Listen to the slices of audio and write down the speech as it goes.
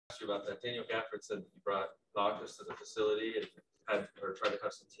you about that. Daniel Gafford said you brought doctors to the facility and tried to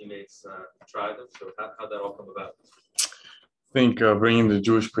have some teammates try them. So how'd that all come about? I think bringing the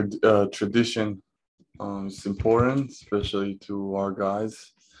Jewish tradition is important, especially to our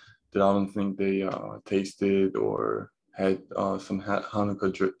guys that I don't think they tasted or had some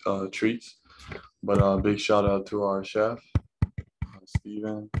Hanukkah treats. But big shout out to our chef,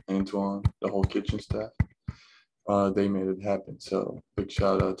 Steven, Antoine, the whole kitchen staff. They made it happen. So big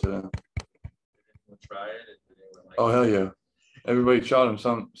shout out to them. Try it? Oh hell yeah! Everybody tried them.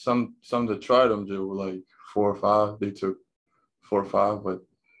 Some that tried them, they were like 4 or 5. They took 4 or 5, but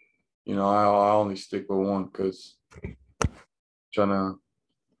you know I only stick with one because trying to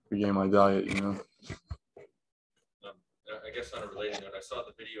regain my diet. You know. I guess on a related note, I saw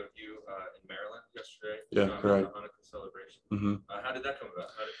the video of you in Maryland yesterday. Yeah, correct. The Hanukkah celebration. Mm-hmm. How did that come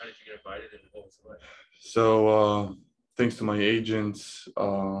about? How did you get invited, and what was it like? So thanks to my agents,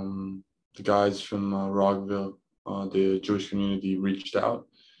 the guys from Rockville, the Jewish community reached out,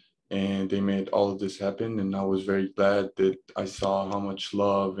 and they made all of this happen. And I was very glad that I saw how much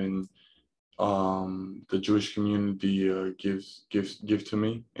love and the Jewish community give to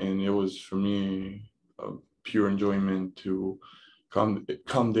me, and it was for me a pure enjoyment to come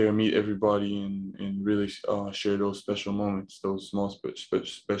there, meet everybody, and really share those special moments, those small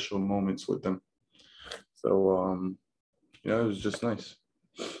special moments with them. So yeah, it was just nice.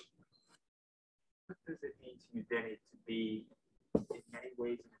 What does it mean to you, Deni, to be in many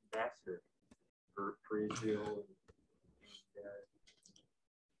ways an ambassador for Israel?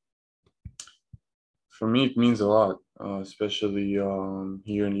 For me, it means a lot, especially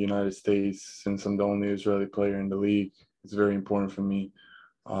here in the United States, since I'm the only Israeli player in the league. It's very important for me.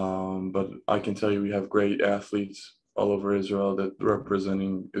 But I can tell you we have great athletes all over Israel that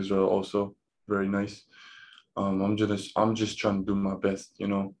representing Israel also. Very nice. I'm just trying to do my best, you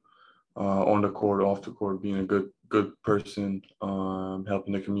know, on the court, off the court, being a good person,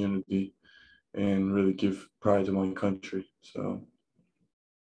 helping the community, and really give pride to my country. So.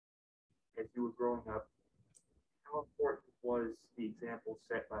 As you were growing up, how important was the example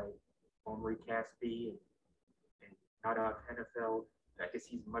set by Omri Caspi and Nadav Hennefeld? I guess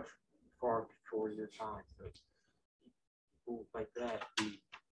he's much far before your time. So people like that who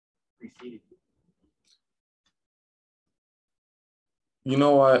preceded you. You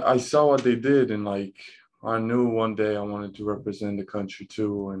know, I saw what they did, and like I knew one day I wanted to represent the country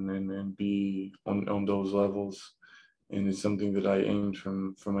too, and be on those levels. And it's something that I aimed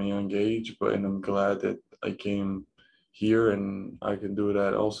from a young age. And I'm glad that I came here and I can do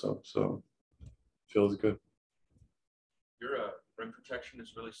that also. So feels good. Your rim protection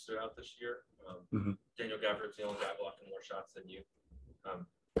has really stood out this year. Daniel Gafford's the only guy blocking more shots than you.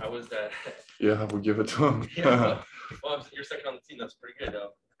 How was that? Yeah, I would give it to him. Yeah, well, you're second on the team. That's pretty good.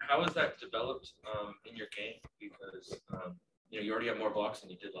 How has that developed in your game? Because you already have more blocks than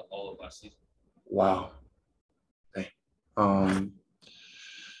you did all of last season. Wow. I'm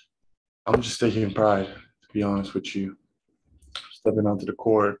just taking pride, to be honest with you. Stepping onto the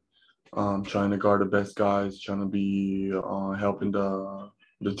court, trying to guard the best guys, trying to be helping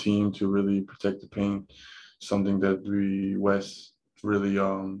the team to really protect the paint. Something that Wes really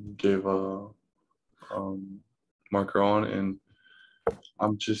gave a marker on, and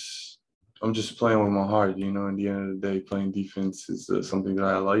I'm just playing with my heart. You know, in the end of the day, playing defense is something that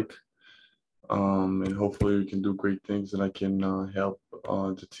I like. And hopefully we can do great things and I can help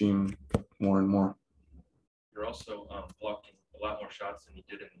the team more and more. You're also blocking a lot more shots than you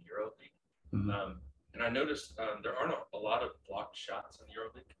did in the EuroLeague. Mm-hmm. And I noticed there aren't a lot of blocked shots in the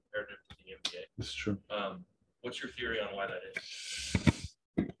EuroLeague compared to the NBA. It's true. What's your theory on why that is?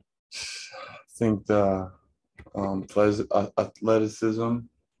 I think the athleticism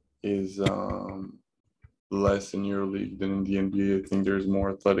is less in EuroLeague than in the NBA. I think there's more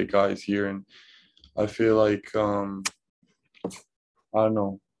athletic guys here, and I feel like I don't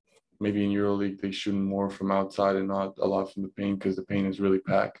know, maybe in EuroLeague they shoot more from outside and not a lot from the paint because the paint is really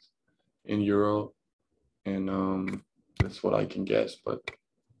packed in Euro, and that's what I can guess, but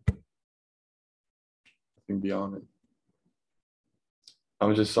nothing beyond it.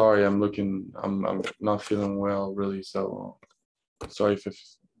 I'm just sorry. I'm not feeling well really, so sorry if I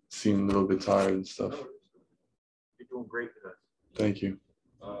seem a little bit tired and stuff. You're doing great with us. Thank you.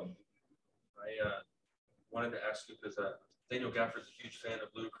 I wanted to ask you because Daniel Gafford's a huge fan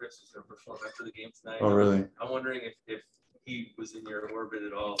of Ludacris. He's going to perform after the game tonight. Oh, really? I'm wondering if he was in your orbit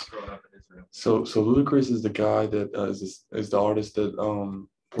at all growing up in Israel. So Ludacris is the guy that is the artist that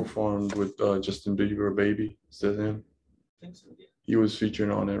performed with Justin Bieber, Baby. Is that him? I think so, yeah. He was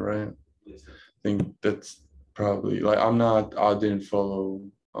featured on it, right? Yes, sir. I think that's probably like I didn't follow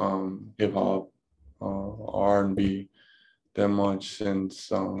hip hop, R&B that much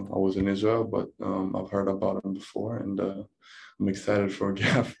since I was in Israel, but I've heard about him before, and I'm excited for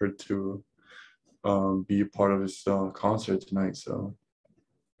Gafford to be a part of his concert tonight. So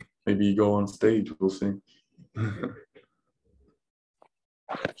maybe go on stage. We'll see. I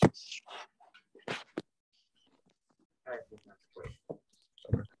think that's great.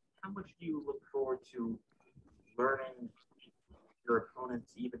 How much do you look forward to learning your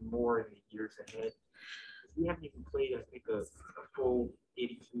opponents even more in the years ahead? We haven't even played, I think, a full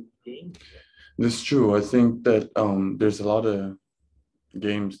 82 games yet. That's true. I think that there's a lot of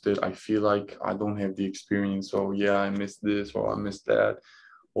games that I feel like I don't have the experience. So yeah, I missed this or I missed that,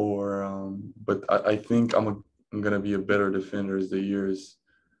 or but I think I'm gonna be a better defender as the years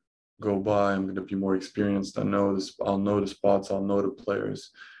go by. I'm gonna be more experienced. I know this. I'll know the spots. I'll know the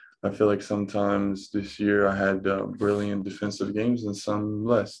players. I feel like sometimes this year I had brilliant defensive games and some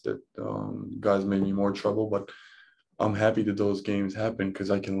less that guys made me more trouble. But I'm happy that those games happen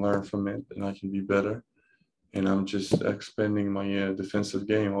because I can learn from it and I can be better. And I'm just expanding my defensive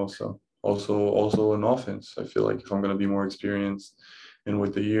game also in offense. I feel like if I'm going to be more experienced and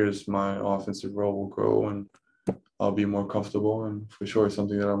with the years, my offensive role will grow and I'll be more comfortable. And for sure, it's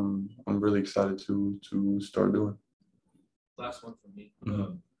something that I'm really excited to start doing. Last one from me.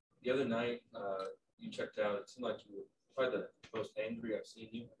 Mhm. The other night, you checked out. It seemed like you were probably the most angry I've seen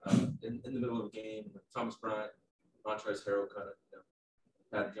you in the middle of a game. Thomas Bryant, Montrezl Harrell kind of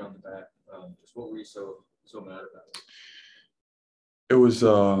patted you on the back. Just what were you so mad about? It was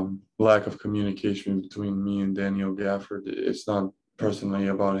lack of communication between me and Daniel Gafford. It's not personally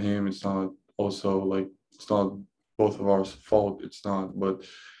about him. It's not also like it's not both of our fault. It's not, but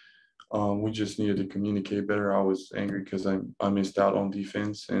we just needed to communicate better. I was angry because I missed out on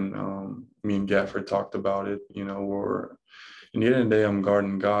defense, and me and Gafford talked about it. You know, or in the end of the day, I'm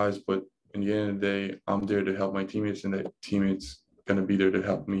guarding guys, but in the end of the day, I'm there to help my teammates, and that teammates gonna be there to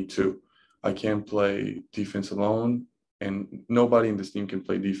help me too. I can't play defense alone, and nobody in this team can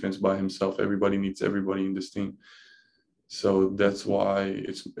play defense by himself. Everybody needs everybody in this team. So that's why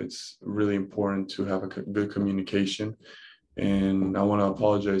it's really important to have a good communication. And I want to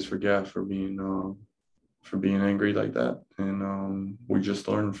apologize for Gaff for being angry like that. And we just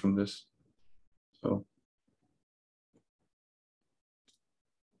learned from this. So.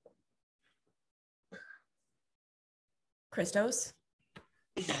 Christos?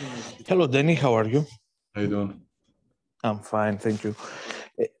 Hello, Deni. How are you? How you doing? I'm fine, thank you.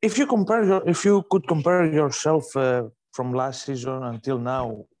 If you could compare yourself from last season until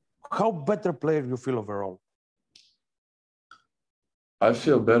now, how better player you feel overall? I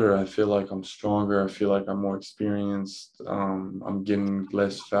feel better. I feel like I'm stronger. I feel like I'm more experienced. I'm getting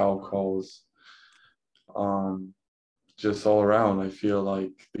less foul calls. Just all around, I feel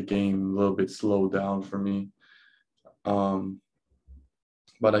like the game a little bit slowed down for me.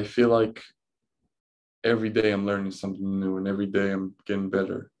 But I feel like every day I'm learning something new, and every day I'm getting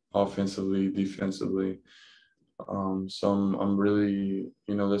better offensively, defensively. So I'm really,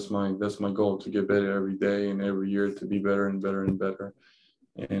 that's my goal, to get better every day and every year, to be better and better and better.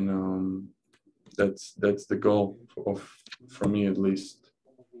 And that's the goal for me, at least.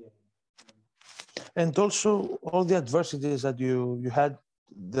 And also all the adversities that you had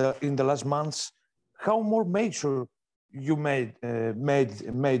in the last months, how more mature you made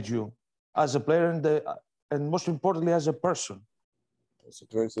you as a player and most importantly as a person. What's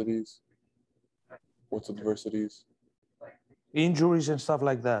adversities? What's adversities? Injuries and stuff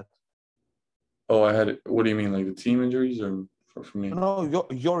like that. Oh, I had. What do you mean, like the team injuries, or for me? No,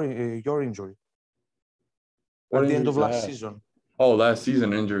 your injury. What at the end of injuries I last had? season. Oh, last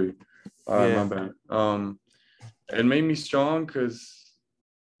season injury. All right, Yeah. my bad. It made me strong because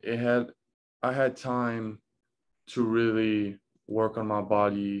I had time to really work on my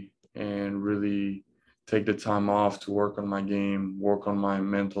body and really take the time off to work on my game, work on my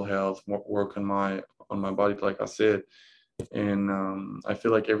mental health, work on my body, like I said. And I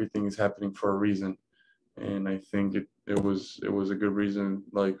feel like everything is happening for a reason. And I think it was a good reason,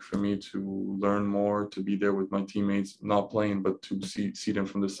 like, for me to learn more, to be there with my teammates, not playing, but to see them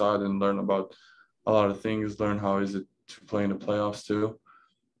from the side and learn about a lot of things, learn how is it to play in the playoffs too.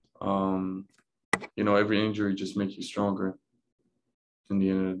 Every injury just makes you stronger in the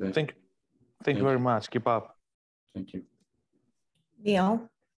end of the day. Thank you very much. Keep up. Thank you. Neil?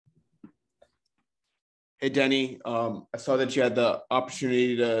 Hey, Deni. I saw that you had the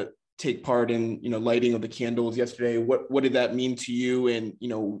opportunity to take part in, lighting of the candles yesterday. What did that mean to you? And,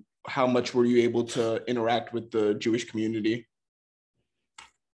 how much were you able to interact with the Jewish community?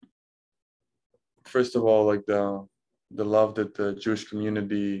 First of all, like, the the love that the Jewish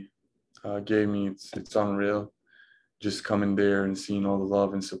community gave me, it's unreal. Just coming there and seeing all the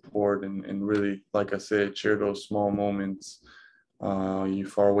love and support and really, like I said, share those small moments. You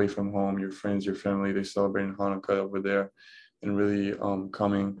far away from home, your friends, your family, they celebrating Hanukkah over there, and really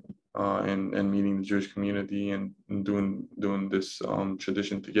coming and meeting the Jewish community and doing this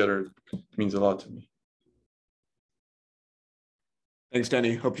tradition together means a lot to me. Thanks,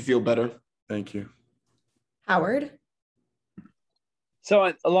 Deni. Hope you feel better. Thank you. Howard?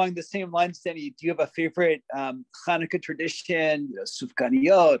 So along the same lines, Deni, do you have a favorite Hanukkah tradition,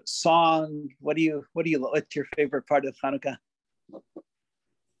 sufganiyot, song? What's your favorite part of Hanukkah?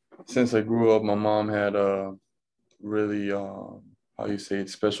 Since I grew up, my mom had a really, how you say it,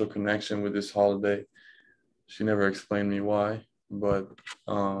 special connection with this holiday. She never explained me why, but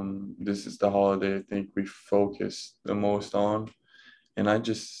this is the holiday I think we focus the most on. And I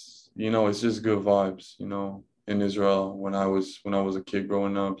just, it's just good vibes, In Israel, when I was a kid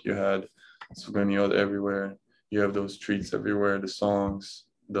growing up, you had suganiyot everywhere. You have those treats everywhere, the songs,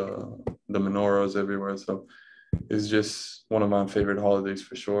 the menorahs everywhere. So it's just one of my favorite holidays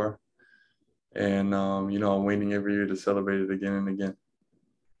for sure. And I'm waiting every year to celebrate it again and again.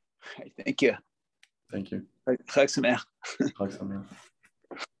 Thank you. Thank you. Chag Sameach. Chag Sameach.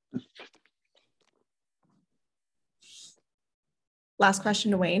 Last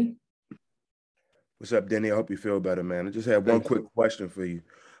question to Wayne. What's up, Deni? I hope you feel better, man. I just have one quick question for you.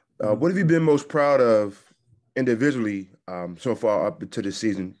 What have you been most proud of individually so far up to this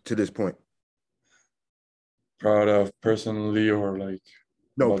season, to this point? Proud of personally or like?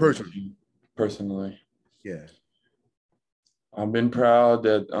 No, personally. Personally. Yeah. I've been proud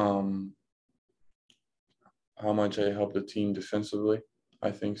that how much I helped the team defensively.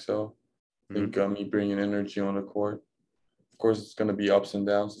 I think so. I think me bringing energy on the court. Of course, it's going to be ups and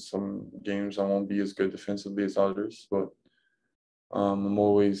downs. In some games, I won't be as good defensively as others, but I'm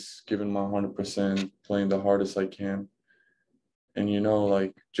always giving my 100%, playing the hardest I can. And,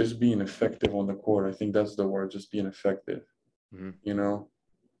 just being effective on the court. I think that's the word, just being effective,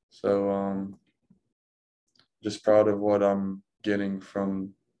 So just proud of what I'm getting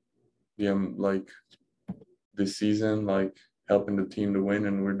from this season, helping the team to win,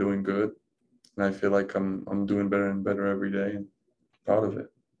 and we're doing good. And I feel like I'm doing better and better every day, and proud of it.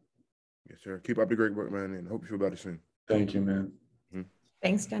 Yes, sir. Keep up the great work, man, and hope you feel better soon. Thank you, man.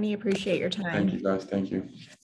 Thanks, Deni. Appreciate your time. Thank you, guys. Thank you.